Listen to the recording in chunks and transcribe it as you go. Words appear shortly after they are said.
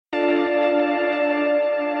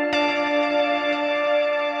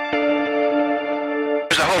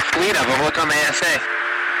fleet of them. Look on the ASA.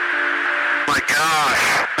 My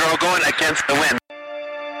gosh. They're all going against the wind.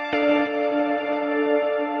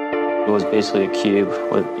 It was basically a cube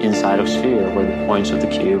with inside of a sphere where the points of the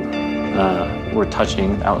cube were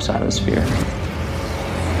touching outside of the sphere.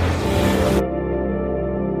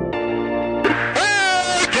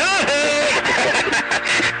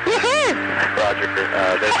 Roger.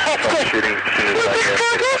 There's troubleshooting.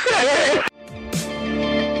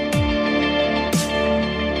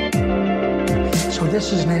 So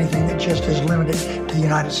this isn't anything that just is limited to the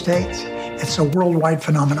United States. It's a worldwide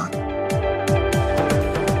phenomenon.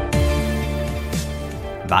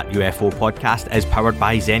 That UFO podcast is powered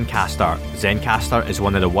by Zencastr. Zencastr is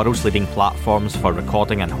one of the world's leading platforms for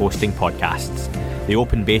recording and hosting podcasts. The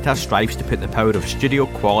open beta strives to put the power of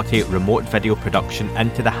studio-quality remote video production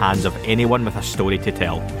into the hands of anyone with a story to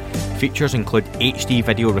tell. Features include HD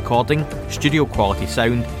video recording, studio-quality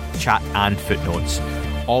sound, chat and footnotes.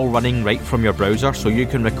 All running right from your browser so you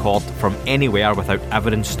can record from anywhere without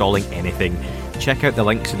ever installing anything. Check out the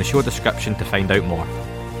links in the show description to find out more.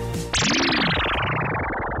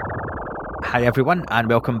 Hi everyone and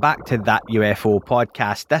welcome back to That UFO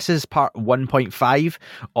podcast. This is part 1.5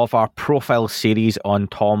 of our profile series on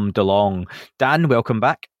Tom DeLonge. Dan, welcome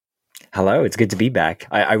back. Hello, it's good to be back.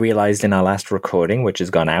 I realised in our last recording, which has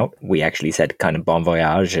gone out, we actually said kind of bon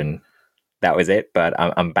voyage and that was it, but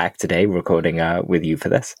I'm back today recording with you for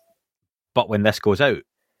this. But when this goes out,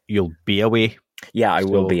 you'll be away. Yeah, I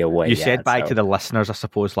will be away. You said bye to the listeners, I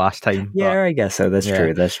suppose, last time. Yeah, I guess so. That's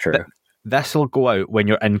true. This will go out when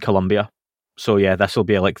you're in Colombia. So yeah, this will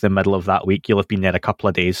be like the middle of that week. You'll have been there a couple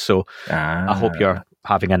of days. So I hope you're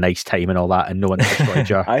having a nice time and all that and no one destroyed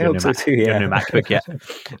your, I hope so too, your new MacBook yet.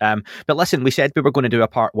 But listen, we said we were going to do a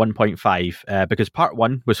part 1.5 because part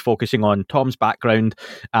 1 was focusing on Tom's background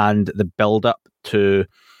and the build-up to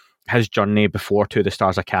his journey before To the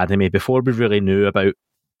Stars Academy, before we really knew about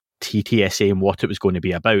TTSA and what it was going to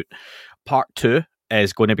be about. Part 2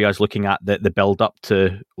 is going to be us looking at the build-up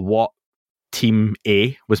to what Team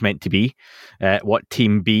A was meant to be, what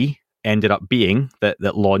Team B ended up being that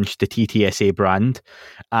launched the TTSA brand,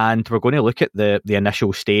 and we're going to look at the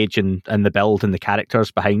initial stage and the build and the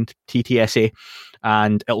characters behind TTSA,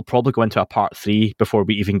 and it'll probably go into a part 3 before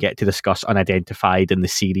we even get to discuss Unidentified and the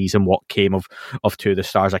series and what came of To the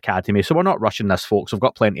Stars Academy. So we're not rushing this, folks. We've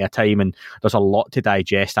got plenty of time and there's a lot to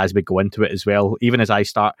digest as we go into it as well. Even as I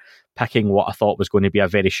start picking what I thought was going to be a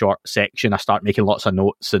very short section, I start making lots of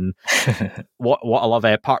notes. And what I love,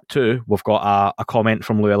 part 2, we've got a comment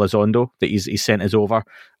from Lou Elizondo that he's sent us over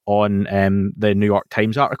on the New York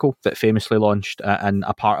Times article that famously launched, and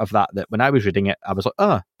a part of that when I was reading it, I was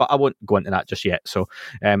like, but I won't go into that just yet. So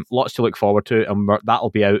lots to look forward to, and that'll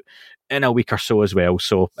be out in a week or so as well.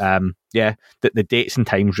 So the dates and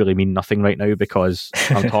times really mean nothing right now because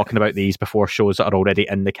I'm talking about these before shows that are already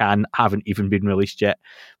in the can haven't even been released yet.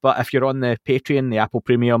 But if you're on the Patreon, the Apple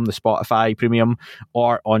Premium, the Spotify Premium,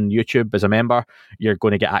 or on YouTube as a member, you're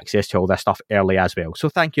going to get access to all this stuff early as well. So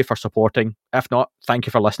thank you for supporting. If not, thank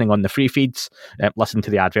you for listening on the free feeds. Listen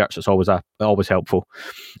to the adverts. It's always helpful.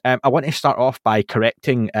 I want to start off by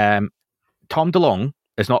correcting Tom DeLonge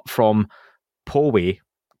is not from Poway,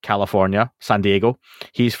 California, San Diego.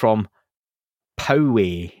 He's from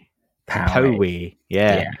Poway.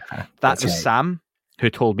 Yeah. That was right. Sam who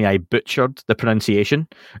told me I butchered the pronunciation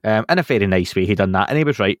in a very nice way. He done that, and he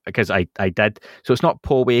was right because I did. So it's not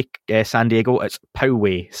Poway, San Diego, it's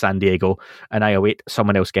Poway, San Diego, and I await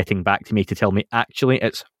someone else getting back to me to tell me actually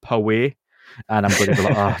it's Poway. And I'm going to be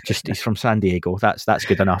like, he's from San Diego. That's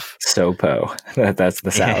good enough. Sopo. That's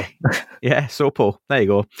the South. Yeah, Sopo. There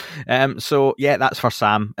you go. So yeah, that's for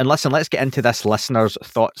Sam. And listen, let's get into this listeners'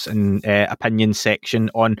 thoughts and opinions section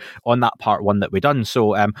on that part 1 that we done.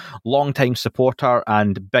 So long-time supporter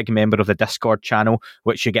and big member of the Discord channel,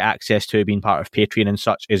 which you get access to being part of Patreon and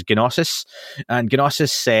such, is Gnosis. And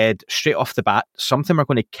Gnosis said straight off the bat, something we're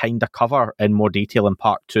going to kind of cover in more detail in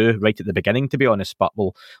part 2 right at the beginning, to be honest, but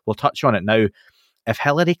we'll touch on it now. If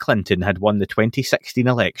Hillary Clinton had won the 2016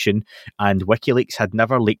 election and WikiLeaks had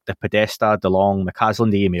never leaked the Podesta, DeLonge,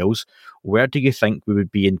 McCaslin emails, where do you think we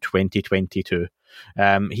would be in 2022?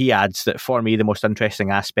 He adds that for me, the most interesting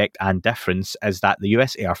aspect and difference is that the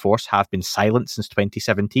US Air Force have been silent since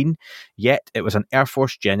 2017, yet it was an Air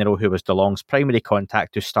Force general who was DeLonge's primary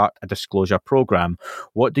contact to start a disclosure program.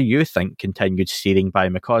 What do you think continued steering by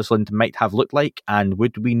McCausland might have looked like, and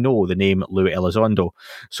would we know the name Lou Elizondo?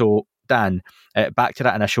 So Dan, back to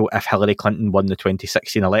that initial, if Hillary Clinton won the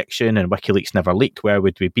 2016 election and WikiLeaks never leaked, where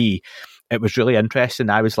would we be? it was really interesting.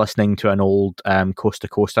 I was listening to an old Coast to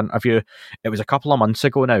Coast interview. It was a couple of months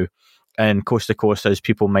ago now. And Coast to Coast, as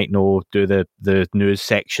people might know, do the news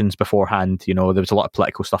sections beforehand. You know, there was a lot of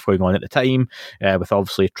political stuff going on at the time, with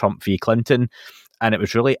obviously Trump v Clinton. And it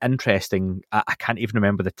was really interesting. I can't even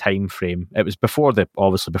remember the time frame. It was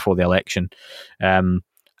obviously before the election.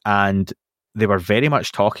 And they were very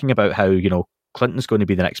much talking about how, you know, Clinton's going to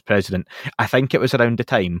be the next president. I think it was around the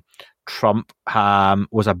time Trump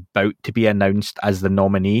was about to be announced as the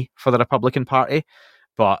nominee for the Republican Party.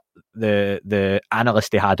 But the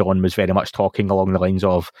analyst they had on was very much talking along the lines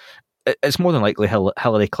of, it's more than likely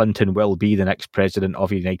Hillary Clinton will be the next president of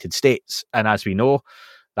the United States. And as we know,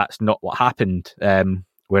 that's not what happened.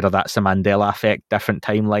 Whether that's the Mandela effect, different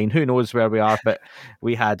timeline, who knows where we are. But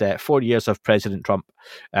we had 4 years of President Trump,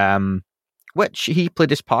 which he played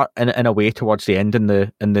his part in a way towards the end in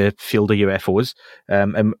the field of UFOs.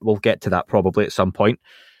 And we'll get to that probably at some point.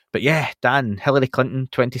 But yeah, Dan, Hillary Clinton,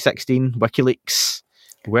 2016, WikiLeaks.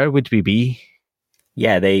 Where would we be?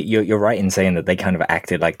 Yeah, you're right in saying that they kind of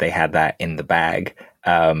acted like they had that in the bag.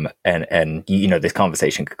 And you know, this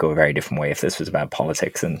conversation could go a very different way if this was about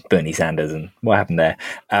politics and Bernie Sanders and what happened there.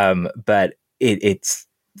 But it's,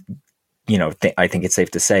 you know, I think it's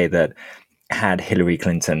safe to say that had Hillary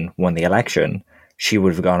Clinton won the election, she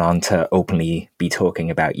would have gone on to openly be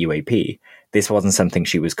talking about UAP. This wasn't something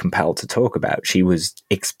she was compelled to talk about. She was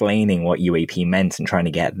explaining what UAP meant and trying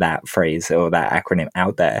to get that phrase or that acronym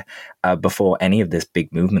out there before any of this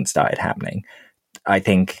big movement started happening. I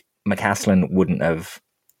think McCaslin wouldn't have,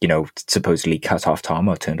 you know, supposedly cut off Tom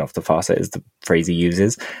or turned off the faucet, is the phrase he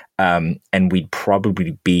uses. And we'd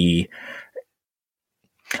probably be,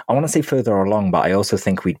 I want to say further along, but I also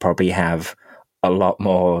think we'd probably have a lot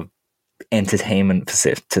more entertainment to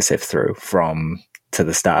sift through from To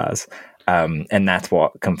the Stars. And that's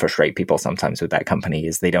what can frustrate people sometimes with that company,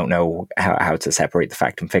 is they don't know how to separate the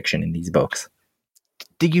fact and fiction in these books.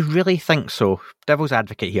 Do you really think so? Devil's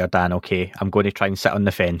advocate here, Dan, okay? I'm going to try and sit on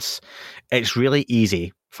the fence. It's really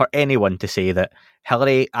easy for anyone to say that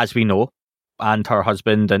Hillary, as we know, and her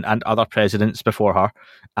husband and other presidents before her,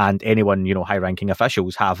 and anyone, you know, high-ranking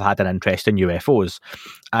officials have had an interest in UFOs.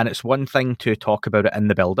 And it's one thing to talk about it in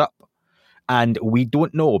the build-up. And we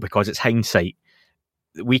don't know, because it's hindsight.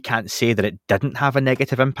 We can't say that it didn't have a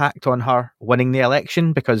negative impact on her winning the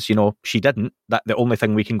election, because, you know, she didn't. That the only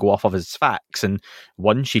thing we can go off of is facts. And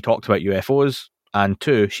one, she talked about UFOs, and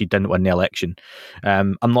two, she didn't win the election.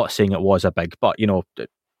 I'm not saying it was a big, but, you know,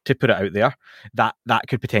 to put it out there, that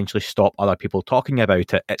could potentially stop other people talking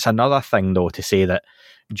about it. It's another thing, though, to say that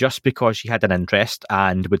just because she had an interest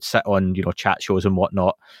and would sit on, you know, chat shows and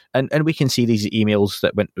whatnot, and we can see these emails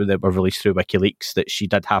that were released through WikiLeaks, that she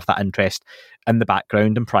did have that interest in the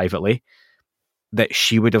background and privately, that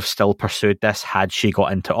she would have still pursued this had she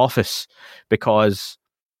got into office. Because,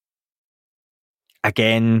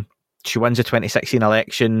 again, she wins the 2016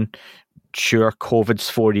 election. Sure, COVID's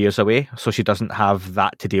 4 years away, so she doesn't have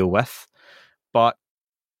that to deal with. But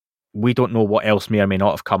we don't know what else may or may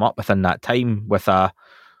not have come up within that time with a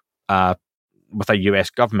US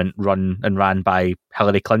government ran by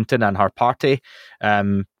Hillary Clinton and her party.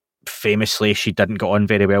 Famously, she didn't get on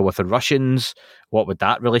very well with the Russians. What would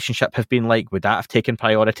that relationship have been like? Would that have taken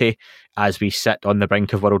priority as we sit on the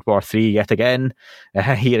brink of World War III yet again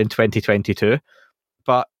here in 2022?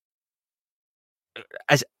 But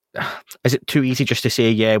is it too easy just to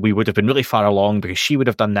say, yeah, we would have been really far along because she would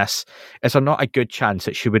have done this? Is there not a good chance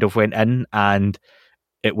that she would have went in and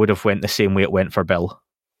it would have went the same way it went for Bill?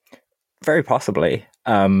 Very possibly.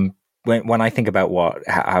 When I think about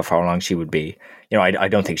how far along she would be, you know, I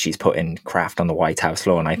don't think she's put in craft on the White House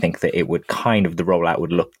lawn. I think that it would kind of, the rollout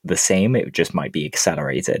would look the same. It just might be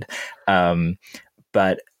accelerated.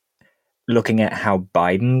 But looking at how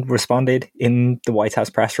Biden responded in the White House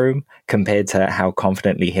press room compared to how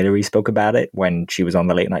confidently Hillary spoke about it when she was on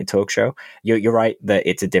the late night talk show, you're right that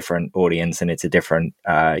it's a different audience and it's a different,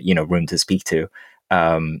 room to speak to,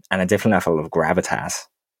 and a different level of gravitas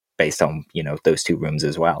based on, you know, those two rooms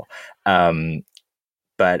as well.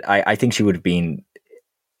 But I think she would have been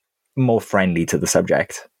more friendly to the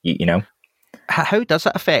subject, you know? How does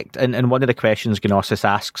it affect? And one of the questions Gnosis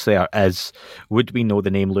asks there is, would we know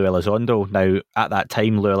the name Lou Elizondo? Now, at that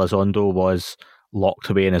time, Lou Elizondo was locked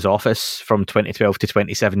away in his office from 2012 to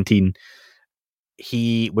 2017.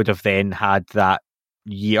 He would have then had that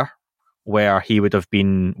year where he would have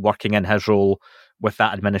been working in his role with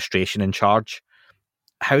that administration in charge.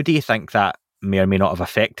 How do you think that may or may not have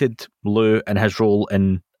affected Lou and his role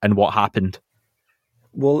in what happened?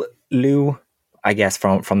 Well, Lou, I guess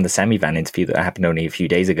from the Semivan interview that happened only a few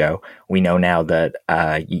days ago, we know now that,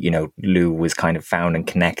 Lou was kind of found and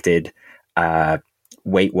connected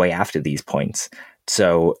way after these points.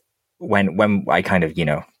 So when I kind of,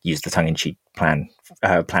 use the tongue-in-cheek plan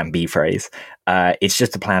B phrase, it's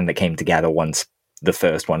just a plan that came together once the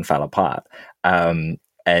first one fell apart.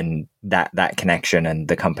 And that connection and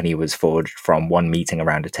the company was forged from one meeting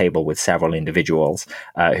around a table with several individuals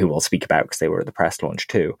who we'll speak about because they were at the press launch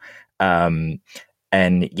too. And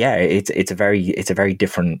yeah, it's a very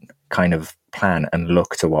different kind of plan and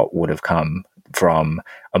look to what would have come from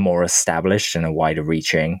a more established and a wider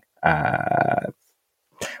reaching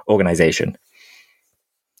organization.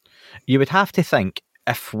 You would have to think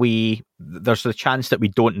there's a chance that we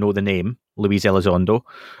don't know the name Luis Elizondo.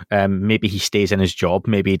 Maybe he stays in his job,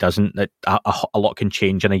 maybe he doesn't. A lot can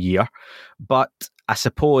change in a year. But I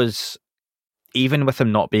suppose even with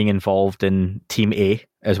him not being involved in Team A,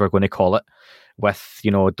 as we're going to call it, with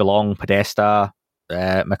DeLonge, Podesta,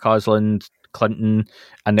 McCausland, Clinton,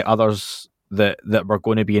 and the others that were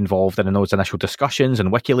going to be involved in those initial discussions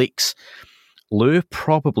and WikiLeaks, Lou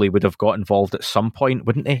probably would have got involved at some point,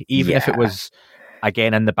 wouldn't he? Even if it was,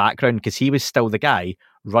 again, in the background, because he was still the guy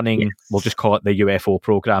running, we'll just call it the UFO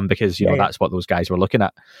program, because, that's what those guys were looking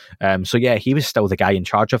at. So, he was still the guy in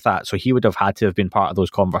charge of that. So he would have had to have been part of those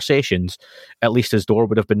conversations. At least his door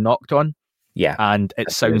would have been knocked on. Yeah. And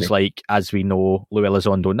it sounds like, as we know Lou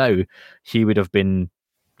Elizondo now, he would have been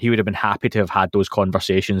happy to have had those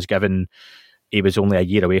conversations, given he was only a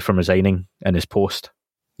year away from resigning in his post.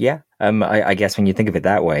 Yeah, I guess when you think of it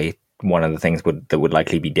that way, one of the things that would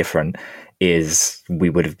likely be different is we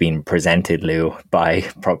would have been presented Lou by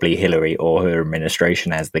probably Hillary or her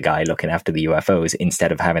administration as the guy looking after the UFOs,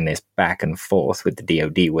 instead of having this back and forth with the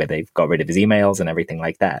DoD where they've got rid of his emails and everything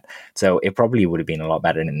like that. So it probably would have been a lot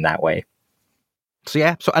better in that way.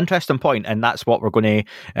 So interesting point, and that's what we're going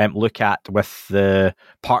to look at with the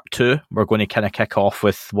part 2. We're going to kind of kick off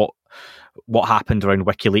with what happened around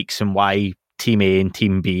WikiLeaks and why Team A and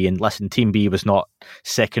Team B, and listen, Team B was not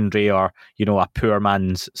secondary or a poor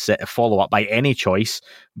man's follow-up by any choice,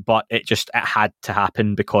 but it had to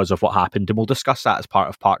happen because of what happened, and we'll discuss that as part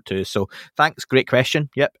of part 2. So thanks, great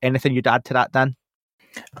question. Yep, anything you'd add to that, Dan?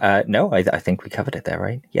 No, I think we covered it there,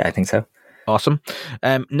 right? Yeah, I think so. Awesome.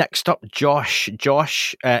 Next up, Josh, John,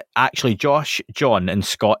 and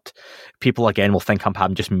Scott. People again will think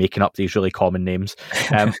I'm just making up these really common names.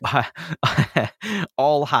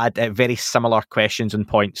 All had very similar questions and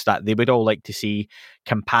points that they would all like to see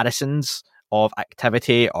comparisons of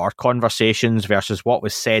activity or conversations versus what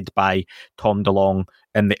was said by Tom DeLonge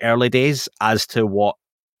in the early days as to what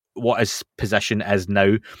his position is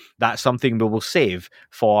now. That's something we will save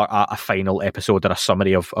for a final episode or a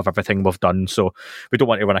summary of everything we've done. So we don't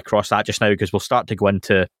want to run across that just now, because we'll start to go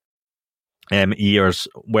into years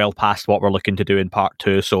well past what we're looking to do in part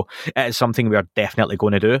 2. So it is something we are definitely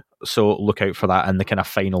going to do. So look out for that in the kind of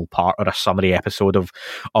final part or a summary episode of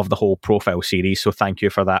the whole profile series. So thank you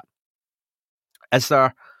for that. Is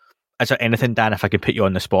there anything, Dan, if I could put you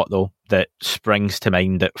on the spot though, that springs to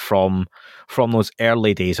mind that from those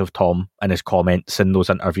early days of Tom and his comments in those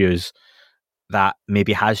interviews that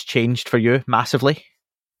maybe has changed for you massively?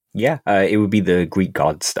 Yeah, it would be the Greek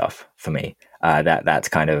god stuff for me. That's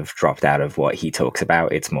kind of dropped out of what he talks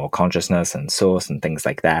about. It's more consciousness and source and things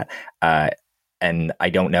like that. And I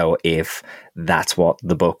don't know if that's what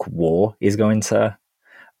the book War is going to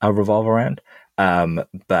revolve around.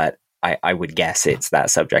 But I would guess it's that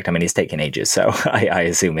subject. I mean, it's taken ages, so I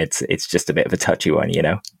assume it's just a bit of a touchy one,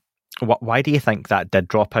 Why do you think that did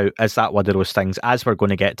drop out? Is that one of those things, as we're going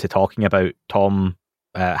to get to talking about, Tom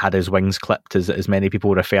had his wings clipped, as many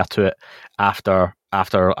people refer to it, after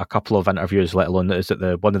a couple of interviews, let alone is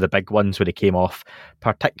it one of the big ones where he came off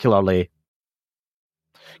particularly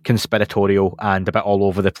conspiratorial and a bit all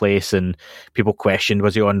over the place, and people questioned,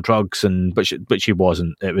 was he on drugs? But he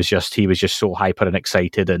wasn't. It was just, he was just so hyper and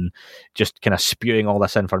excited and just kind of spewing all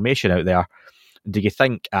this information out there. Do you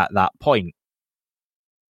think at that point,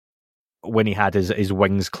 when he had his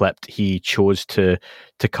wings clipped, he chose to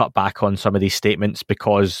cut back on some of these statements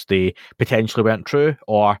because they potentially weren't true,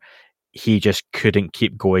 or he just couldn't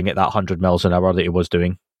keep going at that 100 miles an hour that he was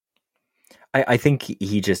doing? I think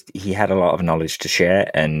he had a lot of knowledge to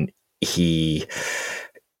share, and it's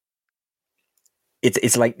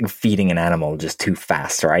like feeding an animal just too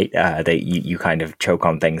fast, right? That you kind of choke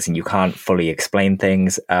on things and you can't fully explain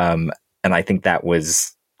things. And I think that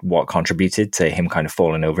was what contributed to him kind of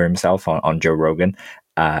falling over himself on Joe Rogan,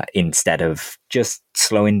 instead of just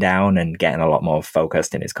slowing down and getting a lot more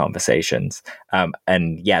focused in his conversations.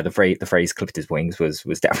 And yeah, the phrase clipped his wings was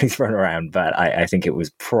definitely thrown around, but I think it was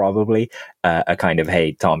probably a kind of,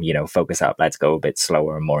 hey, Tom, focus up, let's go a bit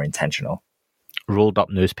slower and more intentional. Rolled up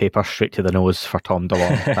newspaper straight to the nose for Tom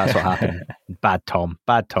DeLonge. That's what happened. Bad Tom.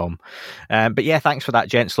 But yeah, thanks for that,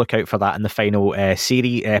 gents. Look out for that in the final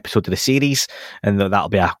series episode of the series, and that'll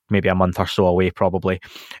be maybe a month or so away, probably.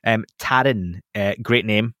 Taryn, great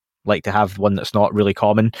name. Like to have one that's not really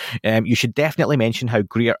common. You should definitely mention how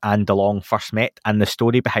Greer and DeLonge first met and the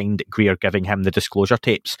story behind Greer giving him the disclosure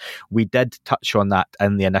tapes. We did touch on that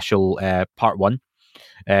in the initial part 1.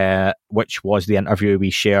 Which was the interview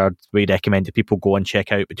we shared. We recommended people go and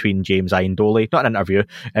check out between James Iandoli, not an interview,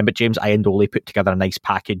 but James Iandoli put together a nice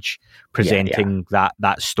package presenting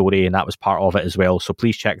that story, and that was part of it as well. So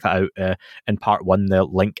please check that out in part 1. The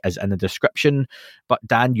link is in the description. But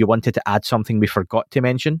Dan, you wanted to add something we forgot to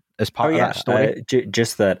mention as part of that story?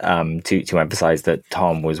 Just that to emphasize that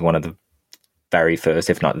Tom was one of the very first,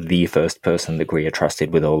 if not the first person that Greer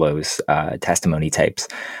trusted with all those testimony tapes,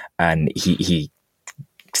 and he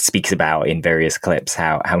speaks about in various clips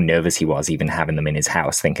how nervous he was even having them in his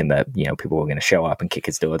house, thinking that, you know, people were going to show up and kick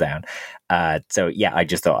his door down. So yeah, I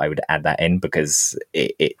just thought I would add that in because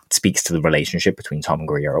it speaks to the relationship between Tom and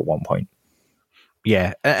Greer at one point.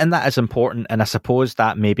 Yeah, and that is important, and I suppose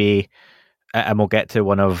that maybe, and we'll get to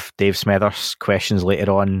one of Dave Smethurst's questions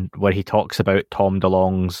later on where he talks about Tom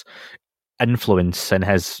DeLonge's influence in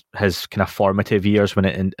his kind of formative years when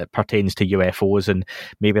it pertains to UFOs, and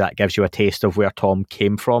maybe that gives you a taste of where Tom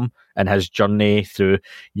came from and his journey through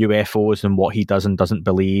UFOs and what he does and doesn't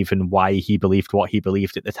believe and why he believed what he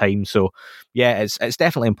believed at the time. So yeah, it's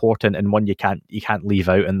definitely important, and one you can't leave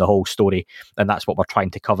out in the whole story, and that's what we're trying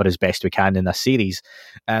to cover as best we can in this series.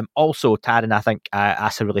 Also, Taryn, I think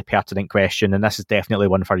asked a really pertinent question, and this is definitely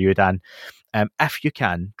one for you, Dan. If you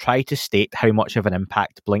can, try to state how much of an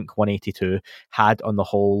impact Blink-182 had on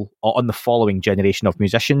the following generation of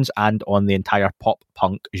musicians and on the entire pop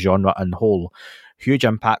punk genre in whole. Huge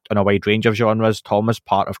impact on a wide range of genres. Tom was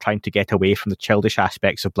part of trying to get away from the childish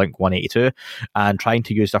aspects of Blink-182 and trying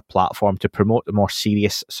to use their platform to promote the more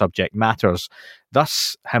serious subject matters.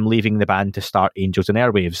 Thus, him leaving the band to start Angels and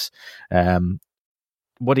Airwaves.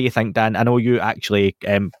 What do you think, Dan? I know you actually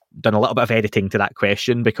done a little bit of editing to that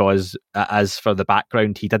question because, as for the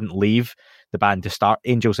background, he didn't leave the band to start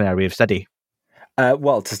Angels and Airwaves, did he?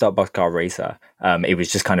 Well, to start Boxcar Racer, it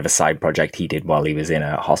was just kind of a side project he did while he was in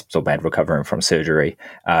a hospital bed recovering from surgery.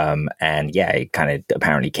 And yeah, it kind of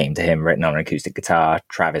apparently came to him written on an acoustic guitar.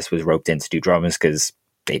 Travis was roped in to do drums because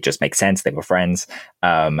it just makes sense. They were friends.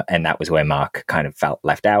 And that was where Mark kind of felt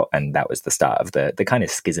left out. And that was the start of the kind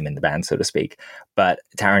of schism in the band, so to speak. But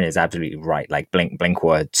Taryn is absolutely right. Like Blink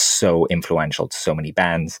were so influential to so many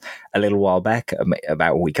bands. A little while back,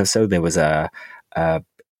 about a week or so, there was a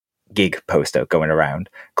gig poster going around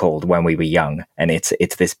called When We Were Young. And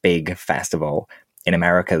it's this big festival in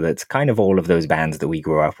America that's kind of all of those bands that we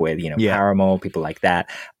grew up with, you know, Paramore, people like that.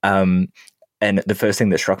 And the first thing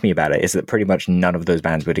that struck me about it is that pretty much none of those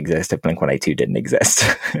bands would exist if Blink-182 didn't exist.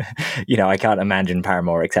 You know, I can't imagine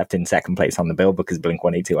Paramore except in second place on the bill because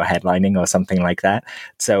Blink-182 are headlining or something like that.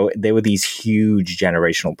 So there were these huge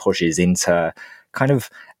generational pushes into kind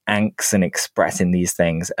of angst and expressing these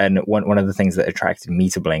things. And one of the things that attracted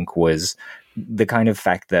me to Blink was the kind of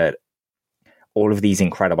fact that all of these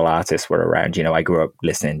incredible artists were around. You know, I grew up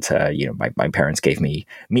listening to, you know, my parents gave me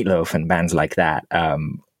Meatloaf and bands like that.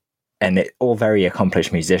 And all very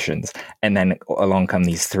accomplished musicians. And then along come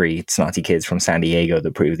these three snotty kids from San Diego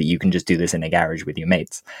that prove that you can just do this in a garage with your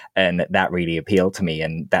mates. And that really appealed to me.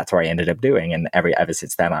 And that's what I ended up doing. And ever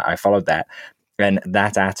since then, I followed that. And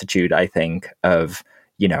that attitude, I think, of,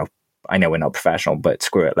 you know, I know we're not professional, but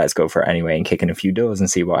screw it, let's go for it anyway and kick in a few doors and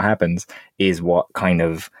see what happens, is what kind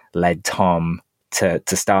of led Tom to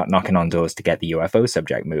start knocking on doors to get the UFO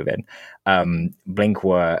subject moving. Blink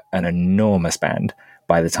were an enormous band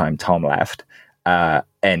by the time Tom left.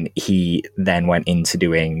 And he then went into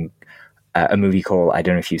doing a movie called, I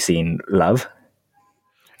don't know if you've seen Love.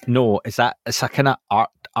 No, it's a kind of art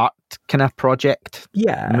kind of project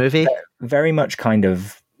movie? Very much kind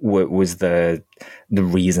of was the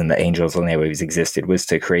reason that Angels and Airwaves existed, was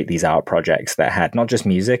to create these art projects that had not just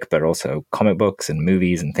music, but also comic books and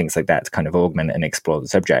movies and things like that to kind of augment and explore the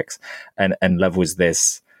subjects. And Love was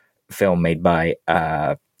this film made by...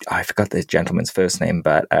 I forgot this gentleman's first name,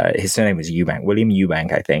 but his surname was Eubank. William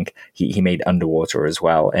Eubank, I think. He made Underwater as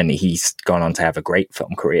well, and he's gone on to have a great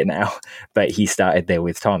film career now. But he started there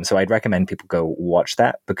with Tom. So I'd recommend people go watch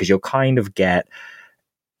that because you'll kind of get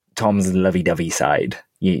Tom's lovey-dovey side.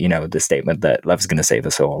 You know, the statement that love's going to save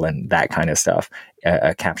us all and that kind of stuff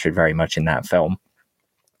captured very much in that film.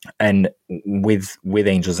 And with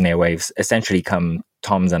Angels and Airwaves, essentially come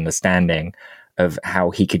Tom's understanding of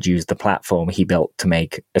how he could use the platform he built to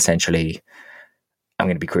make, essentially, I'm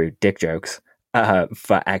going to be crude, dick jokes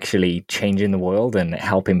for actually changing the world and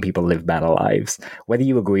helping people live better lives. Whether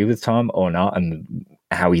you agree with Tom or not and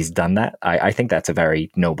how he's done that, I think that's a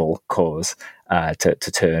very noble cause to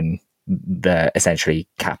turn the essentially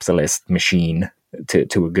capitalist machine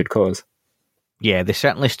to a good cause. Yeah, they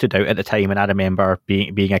certainly stood out at the time, and I remember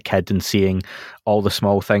being a kid and seeing all the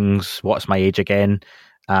small things, What's My Age Again,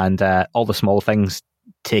 and all the small things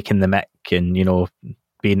taking the mick, and, you know,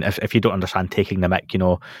 being, if you don't understand taking the mick, you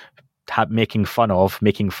know, making fun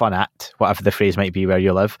at, whatever the phrase might be where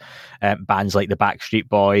you live, bands like the Backstreet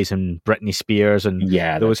Boys and Britney Spears and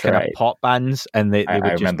those kind of pop bands, and they would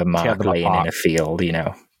just remember Mark laying in a field, you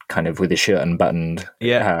know, kind of with a shirt unbuttoned,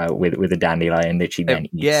 with a dandelion that she then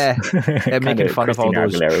eats. Making fun of all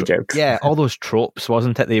those jokes. all those tropes,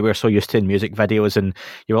 wasn't it? They were so used to in music videos, and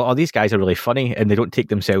you were, these guys are really funny, and they don't take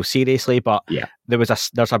themselves seriously. But there's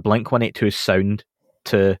a Blink-182 sound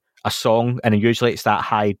to a song, and usually it's that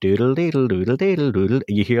high doodle doodle doodle doodle doodle.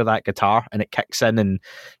 You hear that guitar and it kicks in, and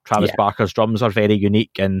Travis Barker's drums are very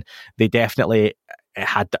unique, and they definitely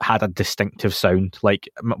had a distinctive sound. Like,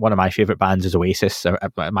 one of my favorite bands is Oasis.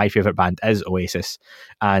 My favorite band is Oasis,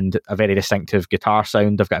 and a very distinctive guitar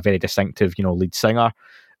sound. They've got a very distinctive, you know, lead singer,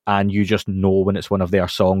 and you just know when it's one of their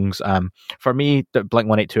songs. For me,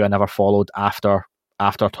 Blink-182 I never followed after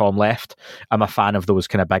Tom left. I'm a fan of those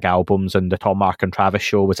kind of big albums, and the Tom, Mark and Travis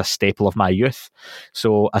show was a staple of my youth.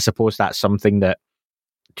 So I suppose that's something that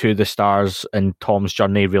To the Stars and Tom's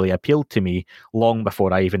journey really appealed to me long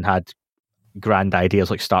before I even had grand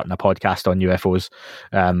ideas like starting a podcast on UFOs.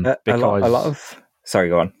 Because a lot of... Sorry,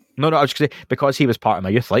 go on. No, I was going to say, because he was part of my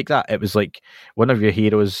youth like that. It was like one of your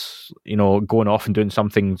heroes, you know, going off and doing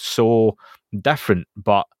something so different,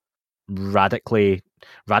 but radically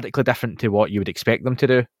different to what you would expect them to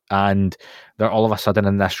do, and they're all of a sudden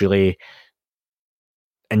in this really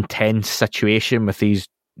intense situation with these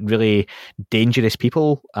really dangerous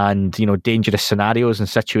people, and, you know, dangerous scenarios and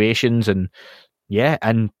situations, and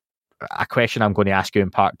a question I'm going to ask you in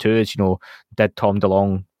part 2 is, you know, did Tom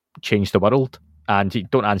DeLonge change the world? And you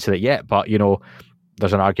don't answer it yet, but, you know,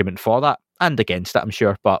 there's an argument for that and against it, I'm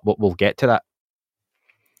sure, but we'll get to that.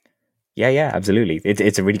 Yeah, absolutely.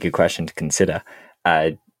 It's a really good question to consider.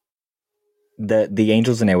 The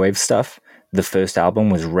Angels and Airwaves stuff, the first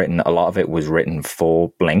album a lot of it was written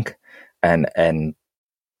for Blink, and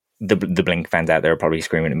the Blink fans out there are probably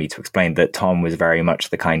screaming at me to explain that Tom was very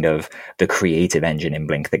much the creative engine in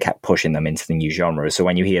Blink that kept pushing them into the new genre. So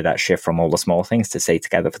when you hear that shift from All the Small Things to Stay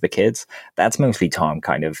Together for the Kids, that's mostly Tom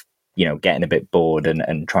kind of, you know, getting a bit bored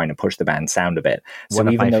and trying to push the band's sound a bit. One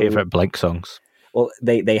of my favorite Blink songs. Well,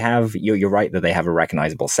 they have, you're right that they have a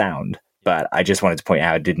recognizable sound, but I just wanted to point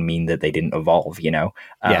out it didn't mean that they didn't evolve, you know?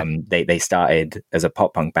 They started as a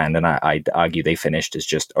pop punk band, and I'd argue they finished as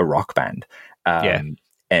just a rock band. And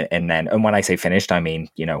when I say finished, I mean,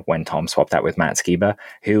 you know, when Tom swapped out with Matt Skiba,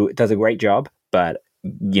 who does a great job, but,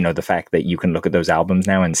 you know, the fact that you can look at those albums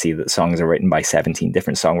now and see that songs are written by 17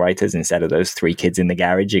 different songwriters instead of those 3 kids in the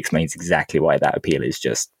garage explains exactly why that appeal is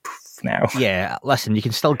just now. Yeah, listen, you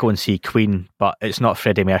can still go and see Queen, but it's not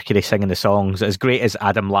Freddie Mercury singing the songs. As great as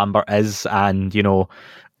Adam Lambert is, and, you know,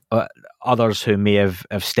 others who may have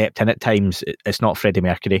stepped in at times, it's not Freddie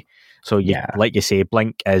Mercury. So, like you say,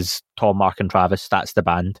 Blink is Tom, Mark and Travis. That's the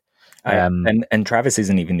band. And Travis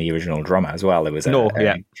isn't even the original drummer as well. There was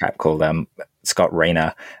a chap called Scott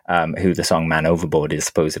Rayner, who the song Man Overboard is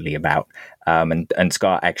supposedly about. And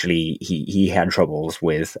Scott actually, he had troubles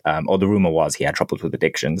with, or the rumor was he had troubles with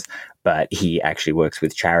addictions, but he actually works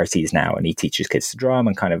with charities now, and he teaches kids to drum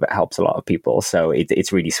and kind of helps a lot of people. So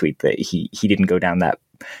it's really sweet that he didn't go down that,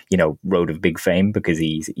 you know, road of big fame, because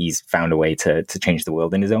he's found a way to change the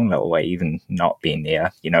world in his own little way, even not being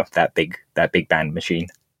near, you know, that big band machine.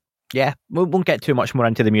 Yeah, we won't get too much more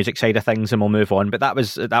into the music side of things, and we'll move on. But that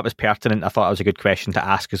was pertinent. I thought it was a good question to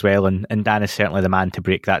ask as well, and Dan is certainly the man to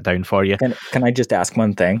break that down for you. Can I just ask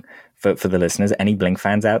one thing for the listeners? Any Blink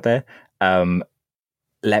fans out there?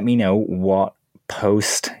 Let me know what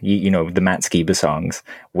post you know the Matt Skiba songs,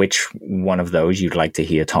 which one of those you'd like to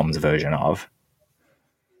hear Tom's version of.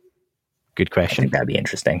 Good question. I think that'd be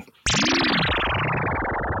interesting.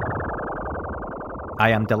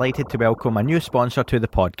 I am delighted to welcome a new sponsor to the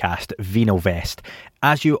podcast, VinoVest.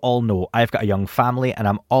 As you all know, I've got a young family, and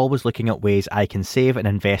I'm always looking at ways I can save and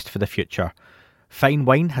invest for the future. Fine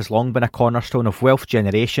wine has long been a cornerstone of wealth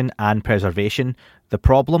generation and preservation. The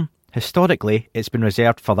problem? Historically, it's been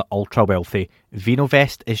reserved for the ultra-wealthy.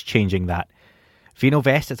 VinoVest is changing that.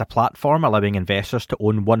 VinoVest is a platform allowing investors to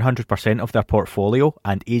own 100% of their portfolio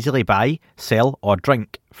and easily buy, sell or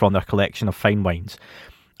drink from their collection of fine wines.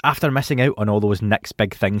 After missing out on all those next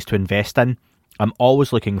big things to invest in, I'm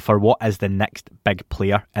always looking for what is the next big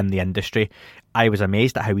player in the industry. I was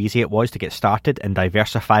amazed at how easy it was to get started in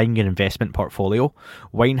diversifying your investment portfolio.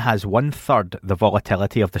 Wine has 1/3 the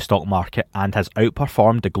volatility of the stock market and has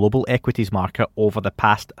outperformed the global equities market over the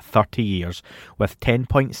past 30 years with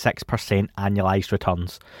 10.6% annualised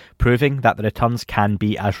returns, proving that the returns can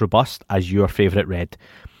be as robust as your favourite red.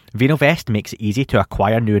 VinoVest makes it easy to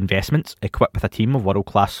acquire new investments, equipped with a team of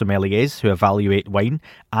world-class sommeliers who evaluate wine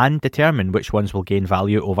and determine which ones will gain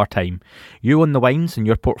value over time. You own the wines in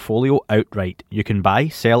your portfolio outright. You can buy,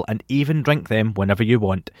 sell and even drink them whenever you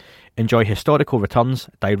want. Enjoy historical returns,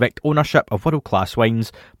 direct ownership of world-class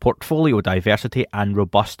wines, portfolio diversity and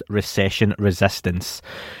robust recession resistance.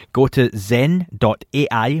 Go to zen.ai/that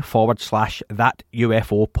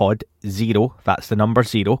UFO pod 0, that's the number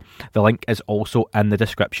 0. The link is also in the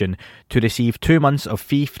description to receive 2 months of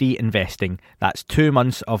fee-free investing. That's 2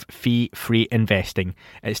 months of fee-free investing.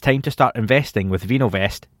 It's time to start investing with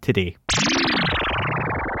VinoVest today.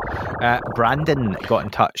 Brandon got in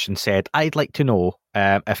touch and said, I'd like to know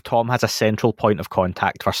if Tom has a central point of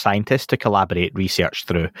contact for scientists to collaborate research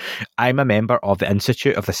through. I'm a member of the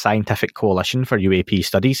Institute of the Scientific Coalition for UAP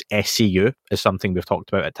Studies, SCU, is something we've talked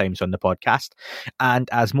about at times on the podcast, and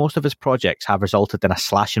as most of his projects have resulted in a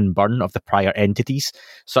slash and burn of the prior entities,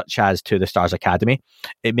 such as to the Stars Academy,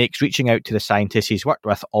 it makes reaching out to the scientists he's worked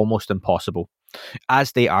with almost impossible,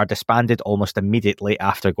 as they are disbanded almost immediately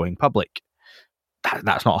after going public.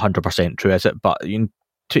 That's not 100% true, is it? But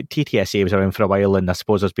TTSA was around for a while, and I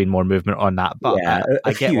suppose there's been more movement on that. But yeah,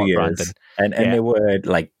 I get what Brandon. And there were,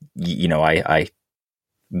 like, I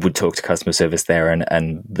would talk to customer service there,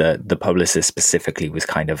 and the publicist specifically was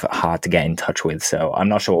kind of hard to get in touch with. So I'm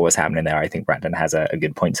not sure what was happening there. I think Brandon has a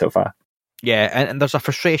good point so far. Yeah, and there's a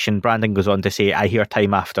frustration. Brandon goes on to say, I hear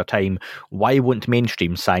time after time, why won't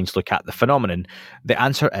mainstream science look at the phenomenon? The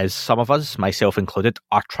answer is some of us, myself included,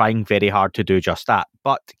 are trying very hard to do just that.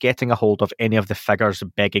 But getting a hold of any of the figures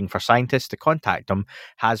begging for scientists to contact them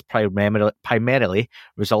has primarily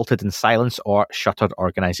resulted in silence or shuttered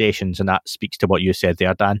organisations, and that speaks to what you said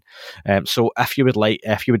there, Dan. So if you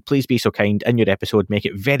would please be so kind in your episode, make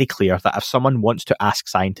it very clear that if someone wants to ask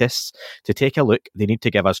scientists to take a look, they need to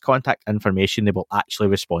give us contact information they will actually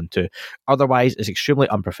respond to. Otherwise, it's extremely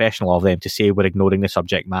unprofessional of them to say we're ignoring the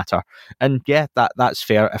subject matter. And yeah, that's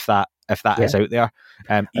fair if that is out there.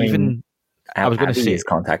 I was going to say he's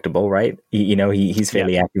contactable, right? He's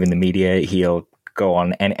fairly active in the media. He'll go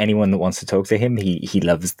on, and anyone that wants to talk to him, he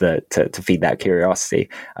loves to feed that curiosity.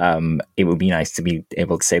 It would be nice to be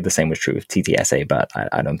able to say the same was true of TTSA, but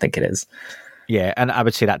I don't think it is. Yeah, and I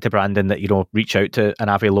would say that to Brandon, that reach out to an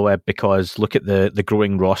Avi Loeb, because look at the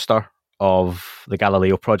growing roster of the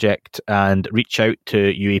Galileo project, and reach out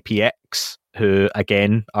to UAPX, who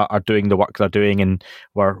again are doing the work they're doing, and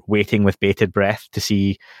we're waiting with bated breath to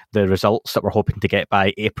see the results that we're hoping to get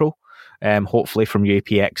by April, hopefully from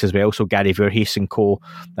UAPX as well. So Gary Verhees and co.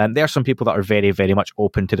 And there are some people that are very, very much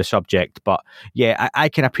open to the subject. But yeah, I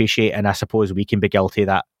can appreciate, and I suppose we can be guilty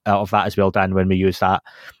of that as well, Dan, when we use the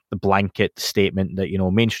blanket statement that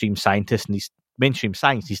mainstream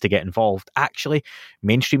science needs to get involved. Actually,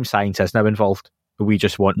 mainstream science is now involved. We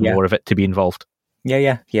just want more of it to be involved.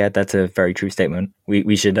 Yeah, that's a very true statement.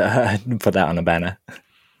 We should put that on a banner.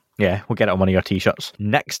 Yeah, we'll get it on one of your t-shirts.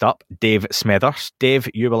 Next up, Dave Smethurst. Dave,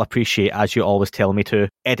 you will appreciate, as you always tell me to,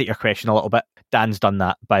 edit your question a little bit. Dan's done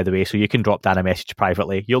that, by the way, so you can drop Dan a message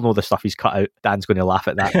privately. You'll know the stuff he's cut out. Dan's going to laugh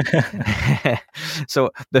at that.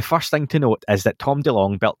 So the first thing to note is that Tom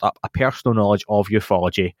DeLonge built up a personal knowledge of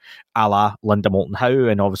ufology, a la Linda Moulton Howe,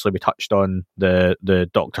 and obviously we touched on the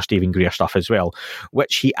Dr. Stephen Greer stuff as well,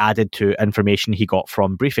 which he added to information he got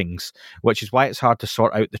from briefings, which is why it's hard to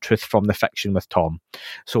sort out the truth from the fiction with Tom.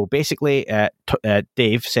 So basically,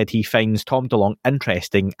 Dave said he finds Tom DeLonge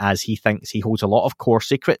interesting as he thinks he holds a lot of core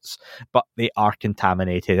secrets, but they are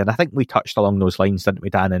contaminated. And I think we touched along those lines, didn't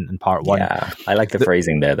we, Dan, in part one? Yeah, I like the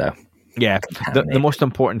phrasing there, though. Yeah, the most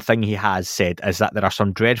important thing he has said is that there are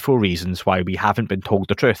some dreadful reasons why we haven't been told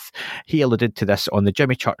the truth. He alluded to this on the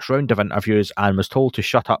Jimmy Church round of interviews and was told to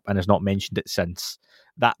shut up and has not mentioned it since.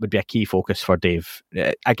 That would be a key focus for Dave.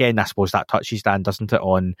 Again, I suppose that touches Dan, doesn't it,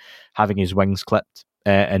 on having his wings clipped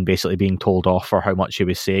and basically being told off for how much he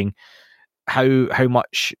was saying. How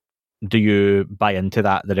much do you buy into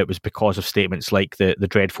that it was because of statements like the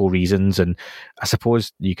dreadful reasons? And I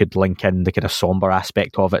suppose you could link in the kind of somber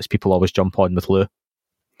aspect of it, as people always jump on with Lou.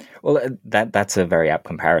 Well, that's a very apt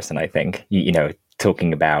comparison, I think.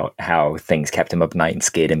 Talking about how things kept him up night and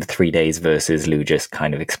scared him for 3 days versus Lou just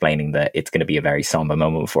kind of explaining that it's going to be a very somber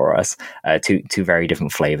moment for us. Two very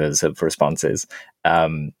different flavors of responses.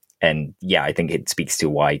 And yeah, I think it speaks to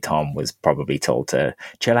why Tom was probably told to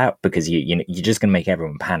chill out, because you're just going to make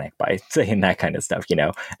everyone panic by saying that kind of stuff,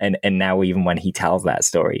 And now even when he tells that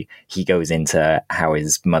story, he goes into how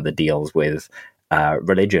his mother deals with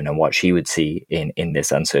religion and what she would see in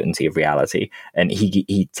this uncertainty of reality, and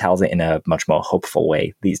he tells it in a much more hopeful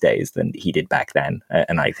way these days than he did back then.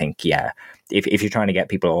 And I think, yeah, if you're trying to get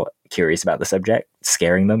people curious about the subject,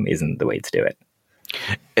 scaring them isn't the way to do it.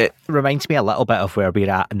 It reminds me a little bit of where we're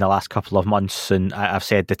at in the last couple of months, and I've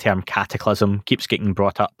said the term cataclysm keeps getting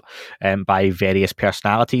brought up by various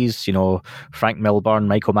personalities. Frank Milburn,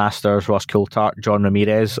 Michael Masters, Ross Coulthart, John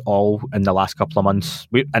Ramirez, all in the last couple of months.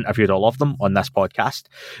 We interviewed all of them on this podcast,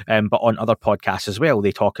 but on other podcasts as well,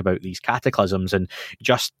 they talk about these cataclysms. And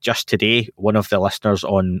just today, one of the listeners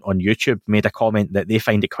on YouTube made a comment that they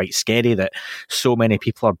find it quite scary that so many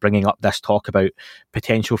people are bringing up this talk about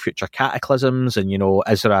potential future cataclysms, and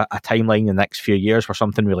is there a timeline in the next few years where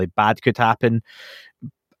something really bad could happen?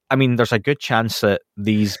 I mean, there's a good chance that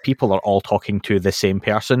these people are all talking to the same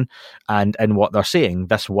person, and in what they're saying,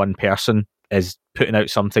 this one person is putting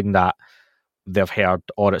out something that they've heard,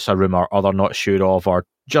 or it's a rumour, or they're not sure of, or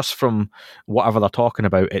just from whatever they're talking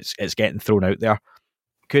about, it's getting thrown out there.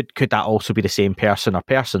 Could that also be the same person or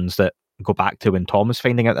persons that go back to when Tom was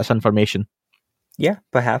finding out this information? Yeah,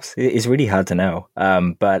 perhaps. It's really hard to know.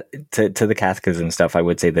 But to the cataclysm stuff, I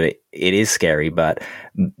would say that it is scary, but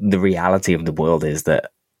the reality of the world is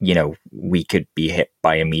that, we could be hit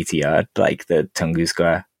by a meteor, like the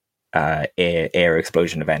Tunguska air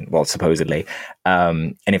explosion event, well, supposedly.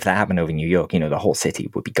 And if that happened over New York, the whole city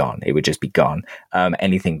would be gone. It would just be gone.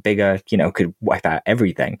 Anything bigger, could wipe out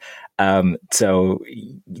everything. And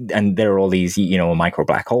there are all these, a micro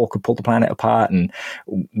black hole could pull the planet apart, and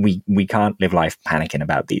we can't live life panicking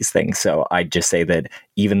about these things. So I'd just say that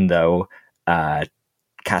even though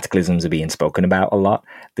cataclysms are being spoken about a lot,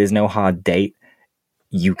 there's no hard date.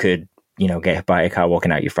 You could get hit by a car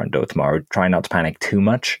walking out your front door tomorrow. Try not to panic too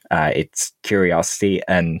much. It's curiosity.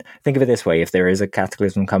 And think of it this way: if there is a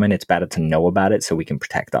cataclysm coming, it's better to know about it so we can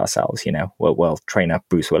protect ourselves. We'll train up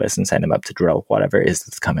Bruce Willis and send him up to drill whatever it is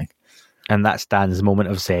that's coming. And that's Dan's moment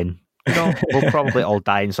of zen. We'll probably all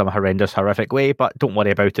die in some horrendous, horrific way, but don't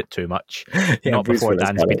worry about it too much. Not Bruce before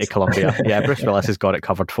Dan's been to Colombia. Yeah, Bruce Willis has got it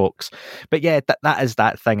covered, folks. But yeah, that is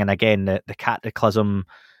that thing. And again, the cataclysm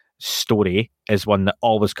story is one that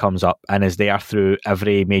always comes up and is there through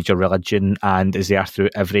every major religion and is there through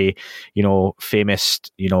every famous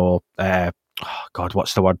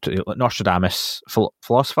what's the word, Nostradamus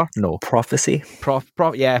philosopher? No, prophecy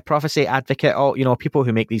prophecy advocate. People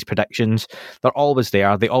who make these predictions, they're always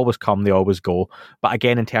there, they always come, they always go. But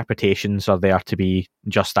again, interpretations are there to be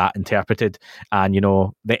just that, interpreted. And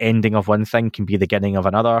the ending of one thing can be the beginning of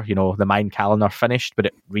another. The Mayan calendar finished, but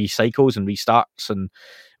it recycles and restarts, and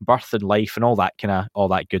birth and life and all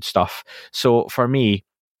that good stuff. So for me,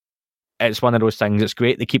 it's one of those things. It's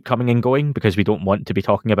great they keep coming and going, because we don't want to be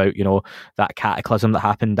talking about that cataclysm that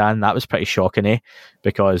happened, Dan. That was pretty shocking,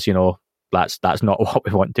 because that's not what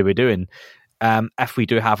we want to be doing. If we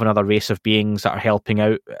do have another race of beings that are helping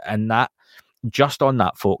out in that, just on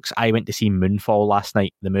that, folks, I went to see Moonfall last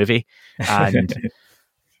night, the movie, and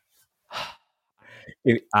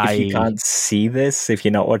If you can't see this, if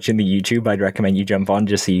you're not watching the YouTube, I'd recommend you jump on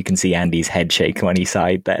just so you can see Andy's head shake when he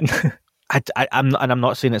sighed then. I'm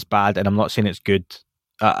not saying it's bad, and I'm not saying it's good.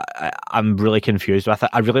 I'm really confused with it.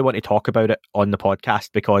 I really want to talk about it on the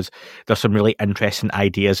podcast, because there's some really interesting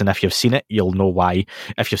ideas, and if you've seen it, you'll know why.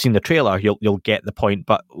 If you've seen the trailer, you'll get the point.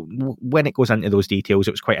 But when it goes into those details,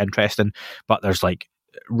 it was quite interesting. But there's like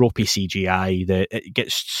ropey CGI that it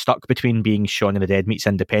gets stuck between being Shaun of the Dead meets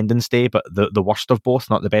Independence Day, but the worst of both,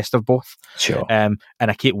 not the best of both. Sure. And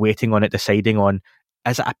I keep waiting on it, deciding on,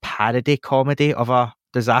 is it a parody comedy of a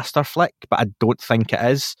disaster flick? But I don't think it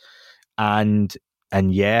is. And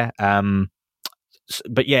yeah,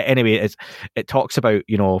 but yeah, anyway, it talks about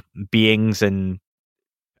beings and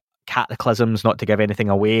cataclysms, not to give anything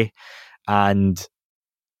away, and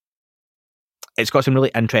it's got some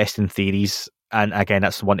really interesting theories. And again,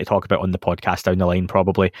 that's one to talk about on the podcast down the line,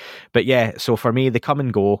 probably. But yeah, so for me, they come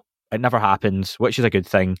and go. It never happens, which is a good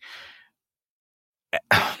thing.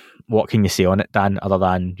 What can you say on it, Dan, other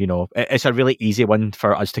than, it's a really easy one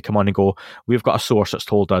for us to come on and go, we've got a source that's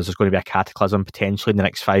told us there's going to be a cataclysm potentially in the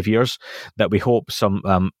next 5 years, that we hope some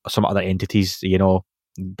other entities,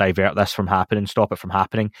 divert this from happening, stop it from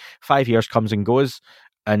happening. 5 years comes and goes,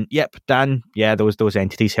 and yep, Dan, yeah, those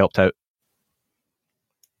entities helped out.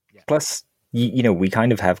 Plus, we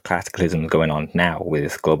kind of have cataclysms going on now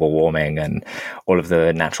with global warming and all of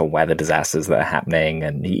the natural weather disasters that are happening,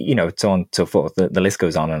 and so on and so forth. The list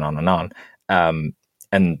goes on and on and on.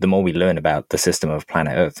 And the more we learn about the system of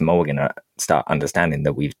planet Earth, the more we're going to start understanding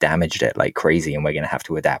that we've damaged it like crazy, and we're going to have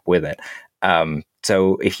to adapt with it.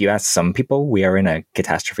 So if you ask some people, we are in a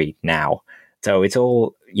catastrophe now. So it's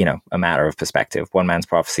all, a matter of perspective. One man's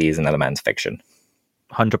prophecy is another man's fiction.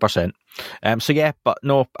 100%. So yeah, but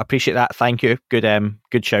no, appreciate that. Thank you. Good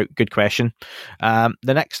shout. Good question. The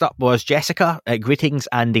next up was Jessica. Greetings,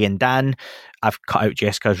 Andy and Dan. I've cut out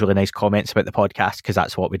Jessica's really nice comments about the podcast because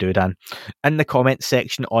that's what we do, Dan. In the comments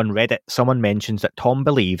section on Reddit, someone mentions that Tom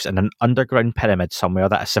believes in an underground pyramid somewhere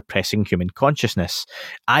that is suppressing human consciousness.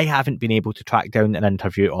 I haven't been able to track down an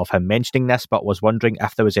interview of him mentioning this, but was wondering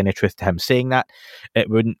if there was any truth to him saying that. It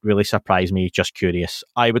wouldn't really surprise me, just curious.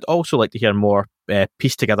 I would also like to hear more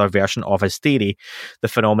pieced together version of his theory. The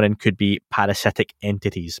phenomenon could be parasitic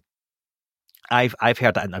entities. I've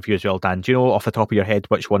heard that interview as well, Dan. Do you know off the top of your head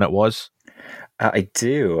which one it was? I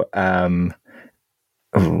do. Mr.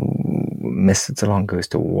 DeLonge Goes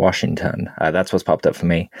to Washington. That's what's popped up for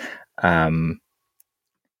me.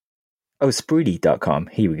 Spreedy.com.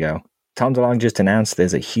 Here we go. Tom DeLonge just announced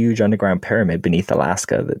there's a huge underground pyramid beneath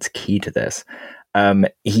Alaska that's key to this.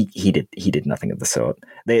 He did nothing of the sort.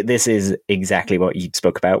 This is exactly what you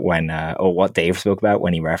spoke about when, or what Dave spoke about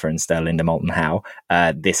when he referenced Linda Moulton Howe.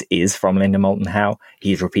 This is from Linda Moulton Howe.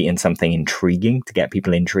 He's repeating something intriguing to get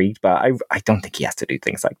people intrigued, but I don't think he has to do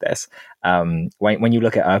things like this. When you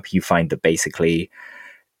look it up, you find that basically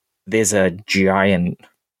there's a giant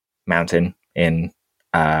mountain in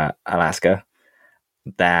Alaska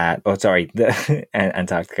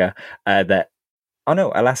Antarctica.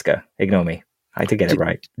 Alaska. Ignore me. I did get it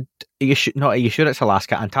right. Are you sure it's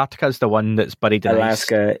Alaska? Antarctica is the one that's buried in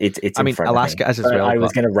Alaska. ice. It's. I mean, Alaska is as well. I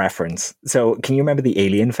was going to reference. So, can you remember the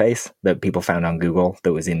alien face that people found on Google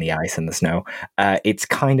that was in the ice and the snow? It's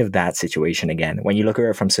kind of that situation again. When you look at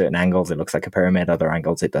it from certain angles, it looks like a pyramid. Other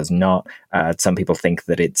angles, it does not. Some people think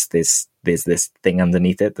that there's this thing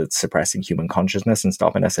underneath it that's suppressing human consciousness and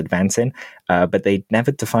stopping us advancing. But they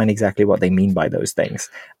never define exactly what they mean by those things.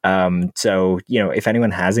 So, if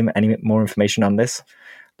anyone has any more information on this,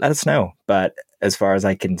 let us know. But as far as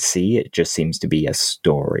I can see, it just seems to be a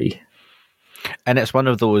story. And it's one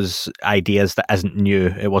of those ideas that isn't new.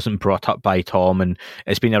 It wasn't brought up by Tom, and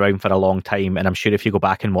it's been around for a long time. And I'm sure if you go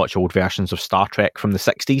back and watch old versions of Star Trek from the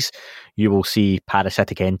 60s, you will see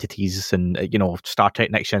parasitic entities and, Star Trek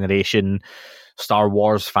Next Generation, Star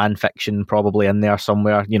Wars fan fiction probably in there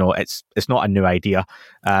somewhere. It's not a new idea.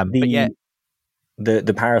 But yeah.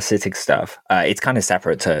 The parasitic stuff, it's kind of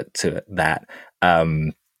separate to that,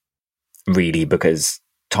 really, because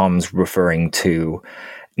Tom's referring to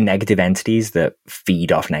negative entities that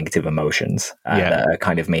feed off negative emotions, that are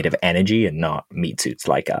kind of made of energy and not meat suits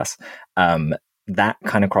like us. That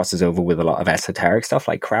kind of crosses over with a lot of esoteric stuff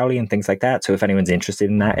like Crowley and things like that. So if anyone's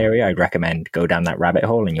interested in that area, I'd recommend go down that rabbit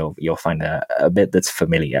hole and you'll find a bit that's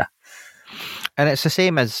familiar. And it's the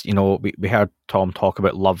same as, we heard Tom talk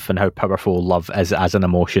about love and how powerful love is as an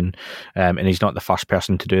emotion. And he's not the first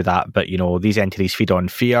person to do that. But, these entities feed on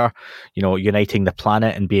fear. Uniting the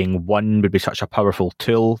planet and being one would be such a powerful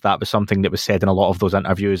tool. That was something that was said in a lot of those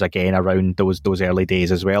interviews, again, around those early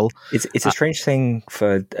days as well. It's a strange thing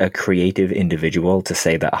for a creative individual to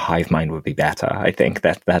say that a hive mind would be better. I think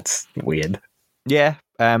that's weird. Yeah.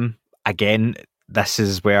 Again, this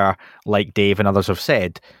is where, like Dave and others have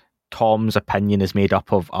said, Tom's opinion is made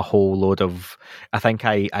up of a whole load of, I think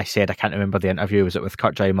I said, I can't remember the interview, was it with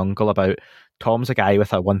Kurt J. Mungle, about Tom's a guy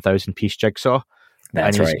with a 1,000 piece jigsaw.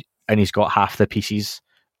 That's right. And he's got half the pieces,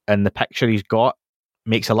 and the picture he's got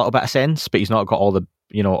makes a little bit of sense, but he's not got all the,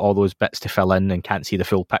 all those bits to fill in and can't see the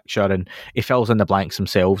full picture, and he fills in the blanks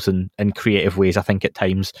himself in creative ways, I think, at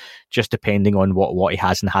times, just depending on what he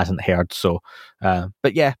has and hasn't heard. So,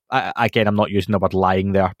 but yeah, I'm not using the word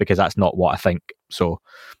lying there because that's not what I think. So,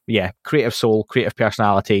 yeah, creative soul, creative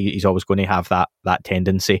personality, he's always going to have that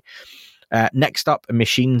tendency. Next up,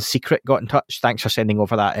 Machine Secret got in touch. Thanks for sending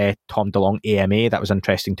over that Tom DeLonge AMA. That was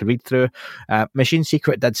interesting to read through. Machine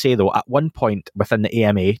Secret did say, though, at one point within the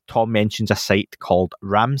AMA, Tom mentions a site called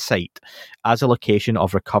Ramsite as a location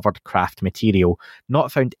of recovered craft material.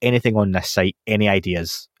 Not found anything on this site. Any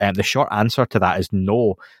ideas? The short answer to that is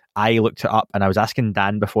no. I looked it up, and I was asking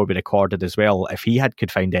Dan before we recorded as well if he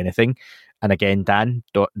could find anything. And again, Dan,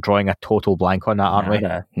 drawing a total blank on that, aren't we?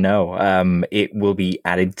 No. It will be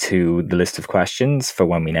added to the list of questions for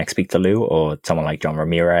when we next speak to Lou or someone like John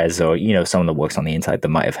Ramirez or, someone that works on the inside that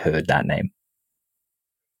might have heard that name.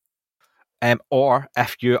 Or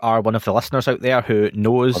if you are one of the listeners out there who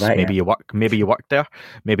knows, maybe you work there,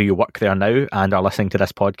 maybe you work there now and are listening to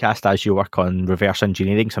this podcast as you work on reverse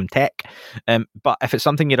engineering some tech. But if it's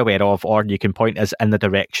something you're aware of, or you can point us in the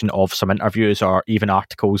direction of some interviews or even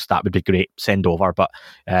articles, that would be great. Send over. But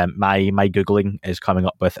my Googling is coming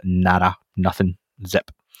up with nada, nothing, zip.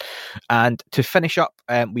 And to finish up,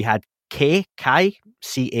 we had Kai,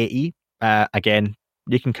 CAE. Again,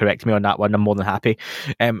 you can correct me on that one. I'm more than happy.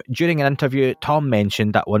 During an interview, Tom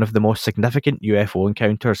mentioned that one of the most significant UFO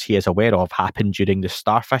encounters he is aware of happened during the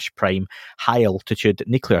Starfish Prime high-altitude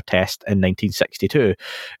nuclear test in 1962.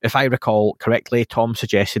 If I recall correctly, Tom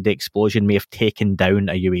suggested the explosion may have taken down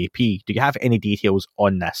a UAP. Do you have any details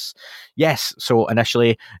on this? Yes. So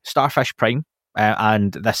initially, Starfish Prime,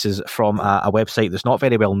 and this is from a website that's not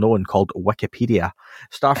very well known called Wikipedia.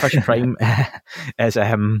 Starfish Prime is...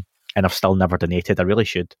 and I've still never donated. I really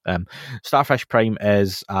should. Starfish Prime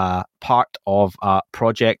is part of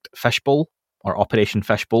Project Fishbowl, or Operation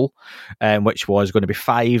Fishbowl, which was going to be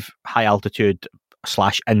 5 high-altitude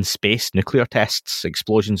 / in-space nuclear tests,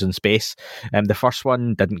 explosions in space. The first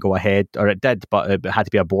one didn't go ahead, or it did, but it had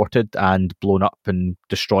to be aborted and blown up and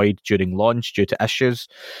destroyed during launch due to issues.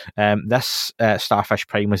 This Starfish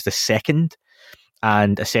Prime was the second,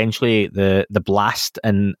 and essentially the blast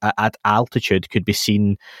at altitude could be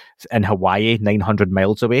seen in Hawaii, 900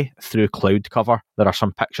 miles away, through cloud cover. There are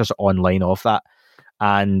some pictures online of that.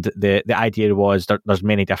 And the idea was there's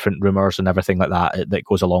many different rumours and everything like that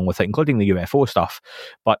goes along with it, including the UFO stuff.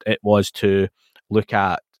 But it was to look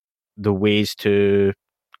at the ways to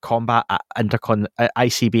combat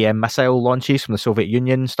ICBM missile launches from the Soviet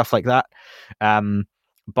Union, stuff like that.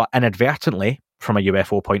 But inadvertently, from a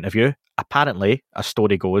UFO point of view, apparently a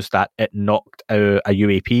story goes that it knocked a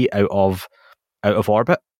UAP out of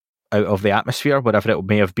orbit, out of the atmosphere, whatever it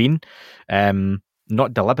may have been.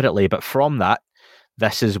 Not deliberately, but from that,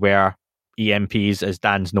 this is where EMPs, as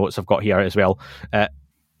Dan's notes have got here as well,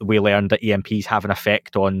 we learned that EMPs have an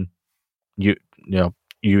effect on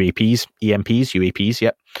UAPs,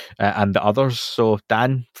 yep, and the others. So,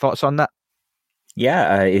 Dan, thoughts on that?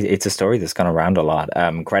 Yeah, it's a story that's gone around a lot.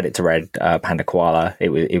 Credit to Red Panda Koala.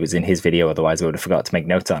 It was in his video, otherwise I would have forgot to make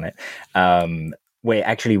notes on it.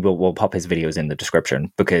 We'll pop his videos in the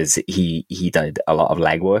description, because he did a lot of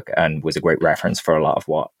legwork and was a great reference for a lot of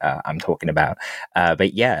what I'm talking about.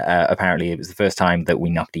 But yeah, apparently it was the first time that we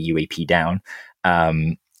knocked a UAP down.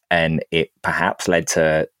 And it perhaps led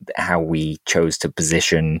to how we chose to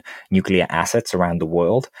position nuclear assets around the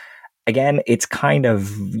world. Again, it's kind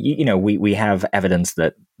of, we have evidence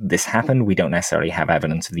that this happened. We don't necessarily have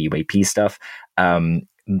evidence of the UAP stuff.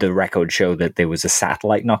 The records show that there was a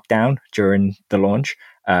satellite knockdown during the launch,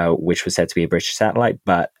 which was said to be a British satellite.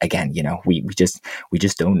 But again, we just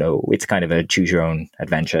don't know. It's kind of a choose your own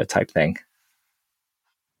adventure type thing.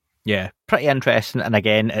 Yeah, pretty interesting. And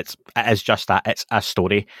again, it is just that. It's a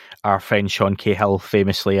story. Our friend Sean Cahill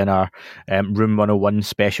famously in our Room 101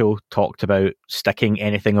 special talked about sticking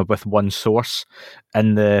anything with one source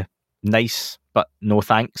in the nice but no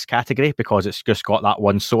thanks category, because it's just got that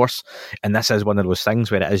one source. And this is one of those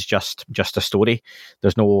things where it is just a story.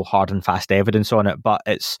 There's no hard and fast evidence on it, but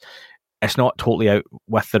it's not totally out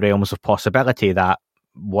with the realms of possibility that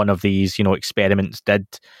one of these, experiments did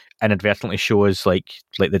inadvertently show us like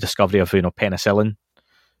the discovery of, penicillin,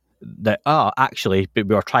 that, actually, we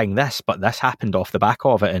were trying this, but this happened off the back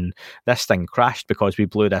of it, and this thing crashed because we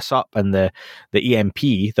blew this up, and the EMP,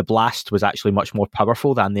 the blast, was actually much more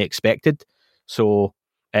powerful than they expected. So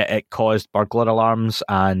it caused burglar alarms,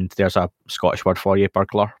 and there's a Scottish word for you,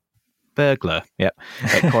 burglar, yep.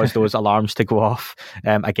 It caused those alarms to go off,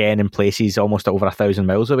 again, in places almost over 1,000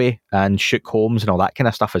 miles away, and shook homes and all that kind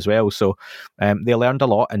of stuff as well. So they learned a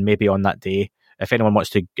lot, and maybe on that day, if anyone wants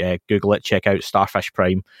to Google it, check out Starfish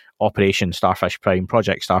Prime, Operation Starfish Prime,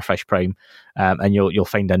 Project Starfish Prime, and you'll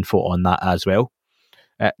find info on that as well.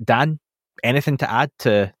 Dan, anything to add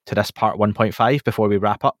to this part 1.5 before we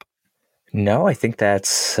wrap up? No, I think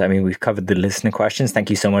we've covered the listener questions. Thank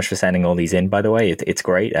you so much for sending all these in, by the way. It's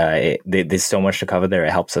great. There's so much to cover there.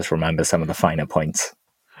 It helps us remember some of the finer points.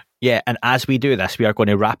 Yeah, and as we do this, we are going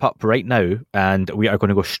to wrap up right now, and we are going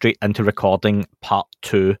to go straight into recording part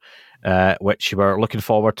 2, which we're looking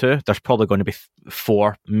forward to. There's probably going to be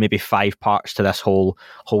 4, maybe 5 parts to this whole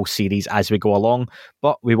series as we go along,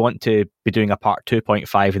 but we want to be doing a part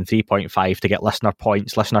 2.5 and 3.5 to get listener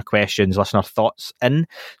points, listener questions, listener thoughts in.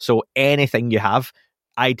 So anything you have,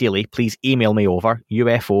 ideally, please email me over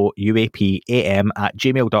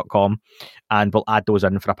ufouapam@gmail.com, and we'll add those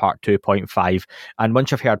in for a part 2.5. And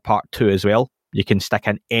once you've heard part 2 as well, you can stick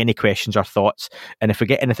in any questions or thoughts, and if we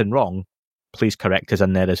get anything wrong, please correct us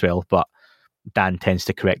in there as well. But Dan tends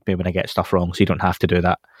to correct me when I get stuff wrong, so you don't have to do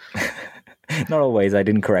that. Not always. I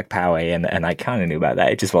didn't correct Poway, and I kind of knew about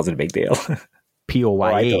that. It just wasn't a big deal.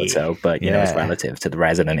 P-O-Y-A. I thought so, but you know, it's relative to the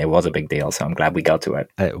resident. It was a big deal, so I'm glad we got to it.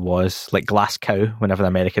 It was like Glasgow whenever the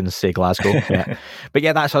Americans say Glasgow. Yeah. But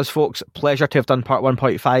yeah, that's us, folks. Pleasure to have done part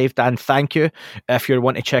 1.5. Dan, thank you. If you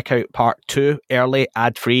want to check out part 2 early,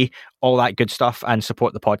 ad-free, all that good stuff, and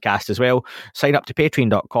support the podcast as well, sign up to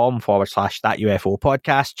patreon.com/that UFO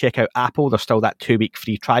podcast. Check out Apple. There's still that 2-week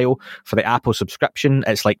free trial for the Apple subscription.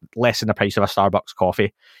 It's like less than the price of a Starbucks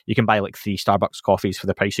coffee. You can buy like 3 Starbucks coffees for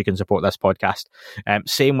the price you can support this podcast.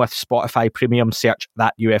 Same with Spotify Premium. Search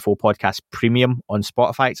That UFO Podcast Premium on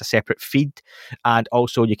Spotify. It's a separate feed. And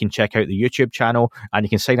also you can check out the YouTube channel, and you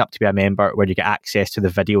can sign up to be a member where you get access to the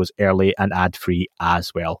videos early and ad-free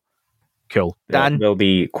as well. Cool. Dan? There'll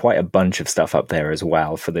be quite a bunch of stuff up there as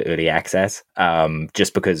well for the early access,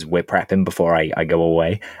 just because we're prepping before I go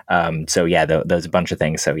away. So yeah, there's a bunch of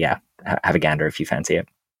things. So yeah, have a gander if you fancy it.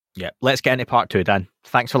 Yeah, let's get into part 2, Dan.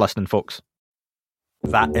 Thanks for listening, folks.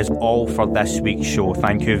 That is all for this week's show.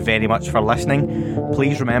 Thank you very much for listening.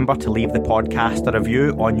 Please remember to leave the podcast a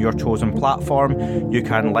review on your chosen platform. You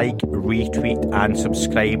can like, retweet and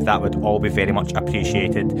subscribe. That would all be very much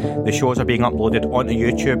appreciated. The shows are being uploaded onto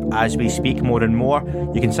YouTube as we speak more and more.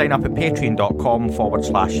 You can sign up at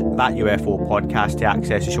patreon.com/That UFO Podcast to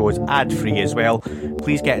access the shows ad-free as well.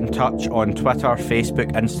 Please get in touch on Twitter,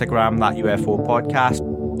 Facebook, Instagram, That UFO Podcast.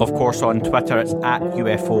 Of course, on Twitter, it's at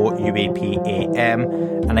UFO UAPAM.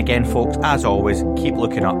 And again, folks, as always, keep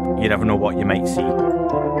looking up. You never know what you might see.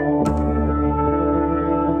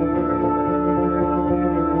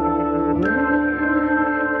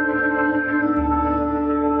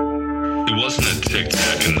 It wasn't a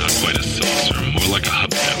tic-tac and not quite a saucer, more like a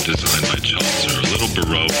hubcap designed by Chaucer, a little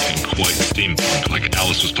Baroque and quite steampunk, like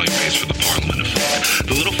Alice was playing bass for the Parliament of Folk.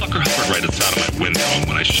 The little fucker hovered right outside of my window, and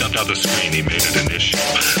when I shoved out the screen, he made it an issue.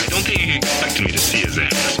 I don't think he expected me to see his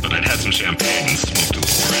ass, but I'd had some champagne and smoked a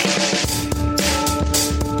little grass.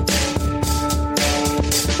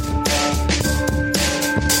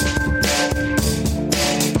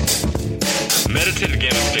 Meditated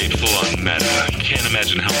game of Fateful on Meta. I can't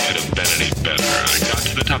imagine how it could have been any better. I got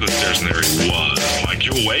to the top of the stairs and there he was. Like,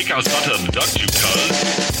 you awake? I was about to abduct you, cuz.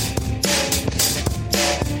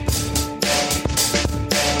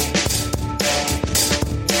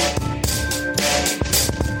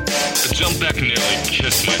 I jumped back and nearly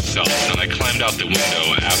kissed myself, and I climbed out the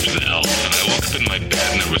window after the elf, and I woke up in my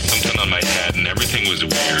bed and there was something on my head and everything was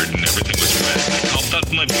weird and everything was red. And I called out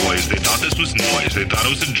to my boys. They thought this was noise. They thought it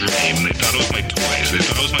was a dream. They thought it was my toys. They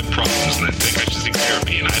thought it was my problems, and they think I should seek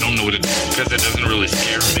therapy, and I don't know what to do because it doesn't really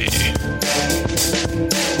scare me.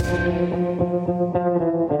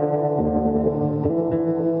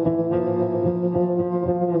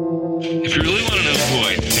 If you really want to know who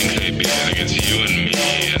I think I be, I think it's you and me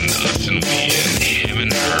and us and we and him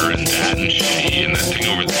and her and that and she and that thing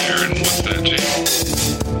over there and what's that, Jake?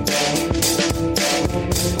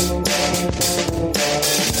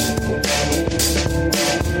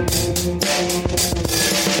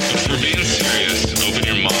 If we're being serious, open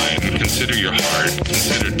your mind, consider your heart,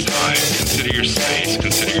 consider time, consider your space,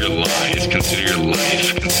 consider your lies, consider your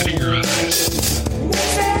life, consider your eyes.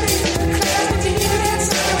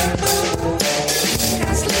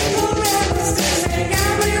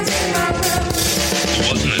 It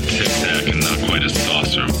wasn't a tic-tac and not quite a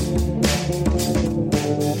saucer.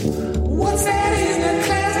 What's that in the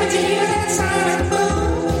class with you that's on a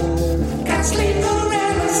boom? Got sleep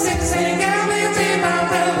around 6 and got wheels in my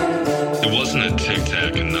room. It wasn't a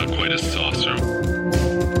tic-tac and not quite a saucer.